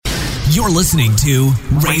You're listening to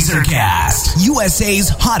RazorCast, USA's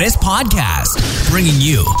hottest podcast, bringing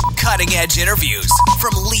you cutting-edge interviews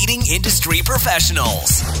from leading industry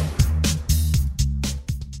professionals.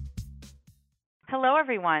 Hello,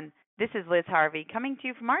 everyone. This is Liz Harvey coming to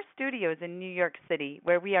you from our studios in New York City,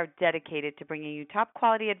 where we are dedicated to bringing you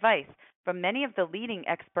top-quality advice from many of the leading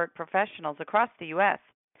expert professionals across the U.S.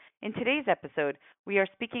 In today's episode, we are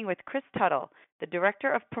speaking with Chris Tuttle, the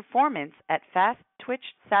Director of Performance at Fast Twitch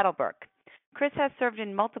Saddlebrook. Chris has served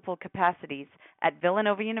in multiple capacities at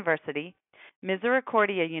Villanova University,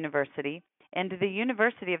 Misericordia University, and the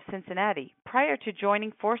University of Cincinnati prior to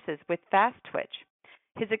joining forces with Fast Twitch.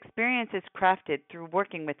 His experience is crafted through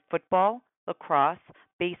working with football, lacrosse,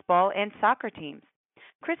 baseball, and soccer teams.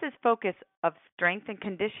 Chris's focus of strength and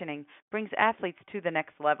conditioning brings athletes to the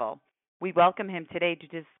next level. We welcome him today to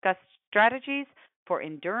discuss strategies for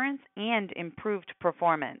endurance and improved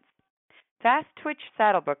performance. Fast Twitch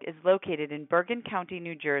Saddlebrook is located in Bergen County,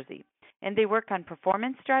 New Jersey, and they work on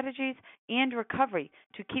performance strategies and recovery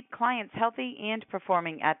to keep clients healthy and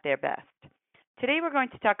performing at their best. Today we're going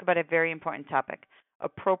to talk about a very important topic,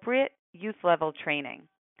 appropriate youth-level training.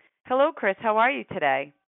 Hello, Chris. How are you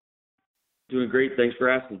today? Doing great. Thanks for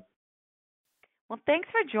asking. Well, thanks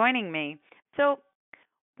for joining me. So,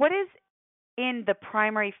 what is in the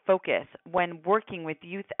primary focus when working with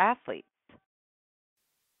youth athletes?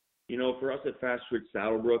 For us at Fast Twitch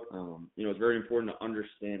Saddlebrook, it's very important to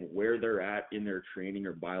understand where they're at in their training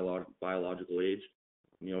or biological age.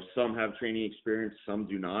 Some have training experience, some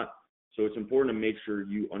do not. So it's important to make sure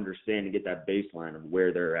you understand and get that baseline of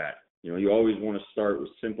where they're at. You always want to start with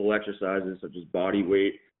simple exercises such as body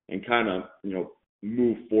weight and kind of,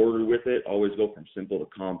 move forward with it. Always go from simple to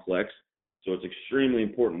complex. So it's extremely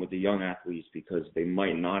important with the young athletes because they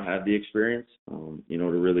might not have the experience,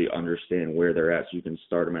 to really understand where they're at so you can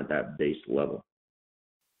start them at that base level.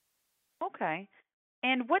 Okay.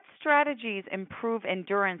 And what strategies improve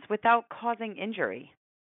endurance without causing injury?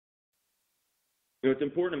 It's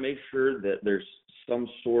important to make sure that there's some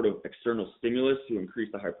sort of external stimulus to increase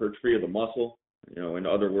the hypertrophy of the muscle, in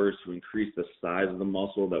other words, to increase the size of the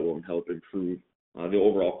muscle that will help improve the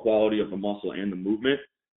overall quality of the muscle and the movement.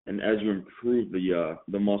 And as you improve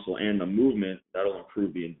the muscle and the movement, that'll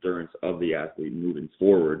improve the endurance of the athlete moving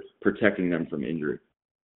forward, protecting them from injury.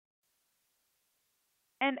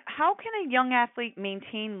 And how can a young athlete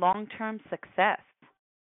maintain long-term success?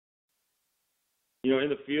 In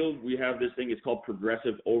the field, we have this thing, it's called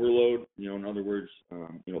progressive overload, in other words,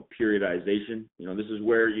 periodization. This is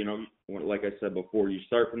where, like I said before, you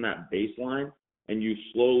start from that baseline and you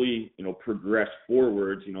slowly, progress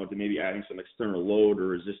forwards, to maybe adding some external load or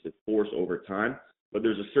resistive force over time. But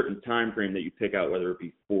there's a certain time frame that you pick out, whether it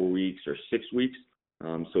be 4 weeks or 6 weeks.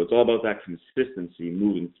 So it's all about that consistency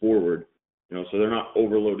moving forward, so they're not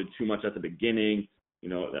overloaded too much at the beginning.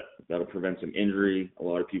 That'll prevent some injury. A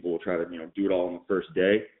lot of people will try to, do it all on the first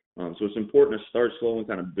day. So it's important to start slow and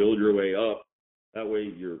kind of build your way up. That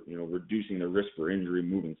way you're, reducing the risk for injury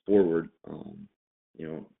moving forward, and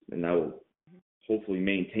that will hopefully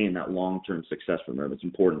maintain that long-term success for them. It's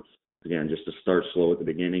important, again, just to start slow at the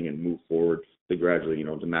beginning and move forward to gradually, to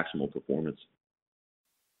maximal performance.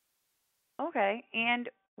 Okay. And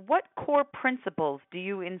what core principles do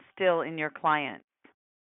you instill in your clients?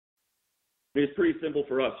 It's pretty simple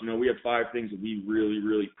for us. We have 5 things that we really,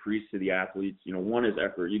 really preach to the athletes. One is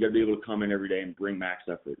effort. You got to be able to come in every day and bring max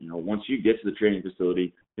effort. Once you get to the training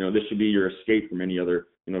facility, this should be your escape from any other,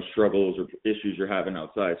 struggles or issues you're having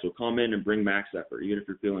outside. So come in and bring max effort. Even if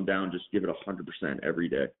you're feeling down, just give it 100% every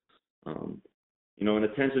day. And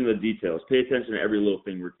attention to the details. Pay attention to every little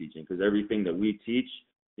thing we're teaching, because everything that we teach,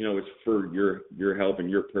 is for your help and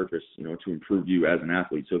your purpose, to improve you as an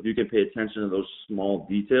athlete. So if you can pay attention to those small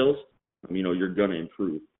details, you're going to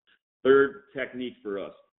improve. Third, technique for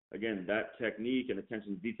us. Again, that technique and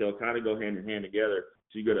attention to detail kind of go hand in hand together.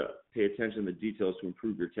 So you got to pay attention to the details to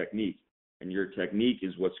improve your technique. And your technique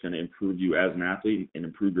is what's going to improve you as an athlete and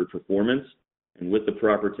improve your performance. And with the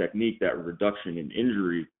proper technique, that reduction in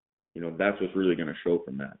injury, that's what's really going to show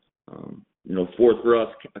from that. Fourth for us,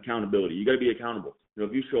 accountability. You got to be accountable.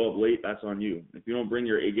 If you show up late, that's on you. If you don't bring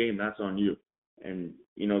your A game, that's on you. And,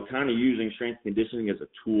 kind of using strength and conditioning as a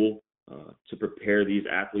tool to prepare these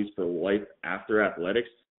athletes for life after athletics,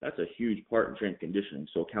 that's a huge part in strength conditioning.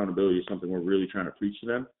 So accountability is something we're really trying to preach to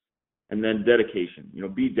them. And then dedication,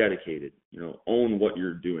 be dedicated, own what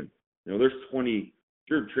you're doing. There's if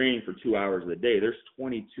you're training for 2 hours a day, there's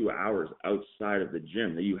 22 hours outside of the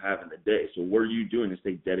gym that you have in the day. So what are you doing to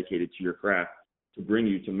stay dedicated to your craft to bring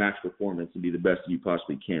you to max performance and be the best you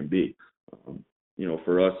possibly can be?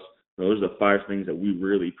 For us, those are the 5 things that we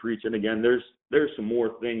really preach. And again, there's some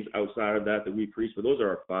more things outside of that we preach, but those are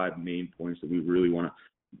our 5 main points that we really want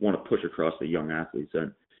to push across the young athletes.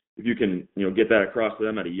 And if you can, get that across to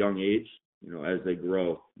them at a young age, as they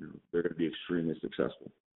grow, they're going to be extremely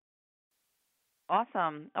successful.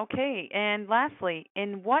 Awesome. Okay. And lastly,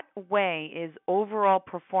 in what way is overall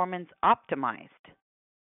performance optimized?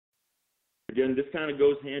 Again, this kind of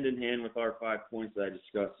goes hand in hand with our 5 points that I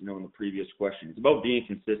discussed, in the previous question. It's about being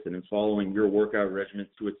consistent and following your workout regimen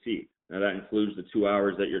to a T. Now, that includes the 2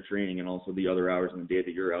 hours that you're training and also the other hours in the day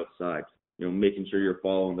that you're outside. Making sure you're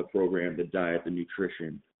following the program, the diet, the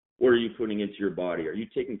nutrition. What are you putting into your body? Are you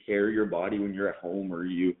taking care of your body when you're at home, or are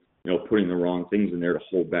you, putting the wrong things in there to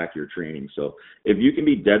hold back your training? So if you can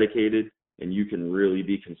be dedicated and you can really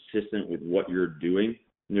be consistent with what you're doing,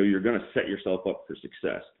 you're going to set yourself up for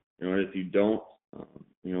success. And if you don't,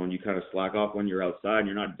 and you kind of slack off when you're outside and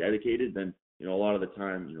you're not dedicated, then, a lot of the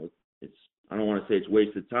time, I don't want to say it's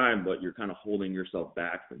wasted time, but you're kind of holding yourself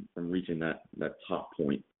back from reaching that top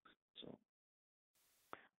point. So.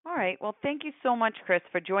 All right. Well, thank you so much, Chris,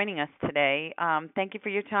 for joining us today. Thank you for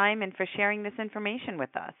your time and for sharing this information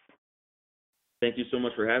with us. Thank you so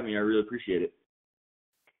much for having me. I really appreciate it.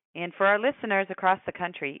 And for our listeners across the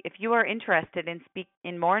country, if you are interested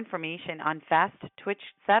in more information on Fast Twitch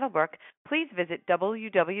Saddlebrook, please visit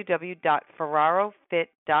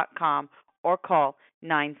www.ferrarofit.com or call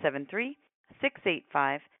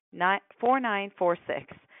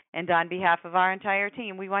 973-685-4946. And on behalf of our entire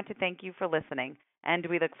team, we want to thank you for listening, and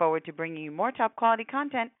we look forward to bringing you more top-quality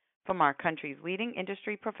content from our country's leading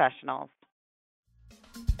industry professionals.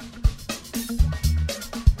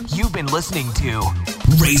 You've been listening to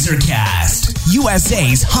RazorCast,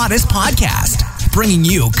 USA's hottest podcast, bringing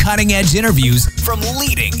you cutting-edge interviews from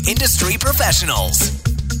leading industry professionals.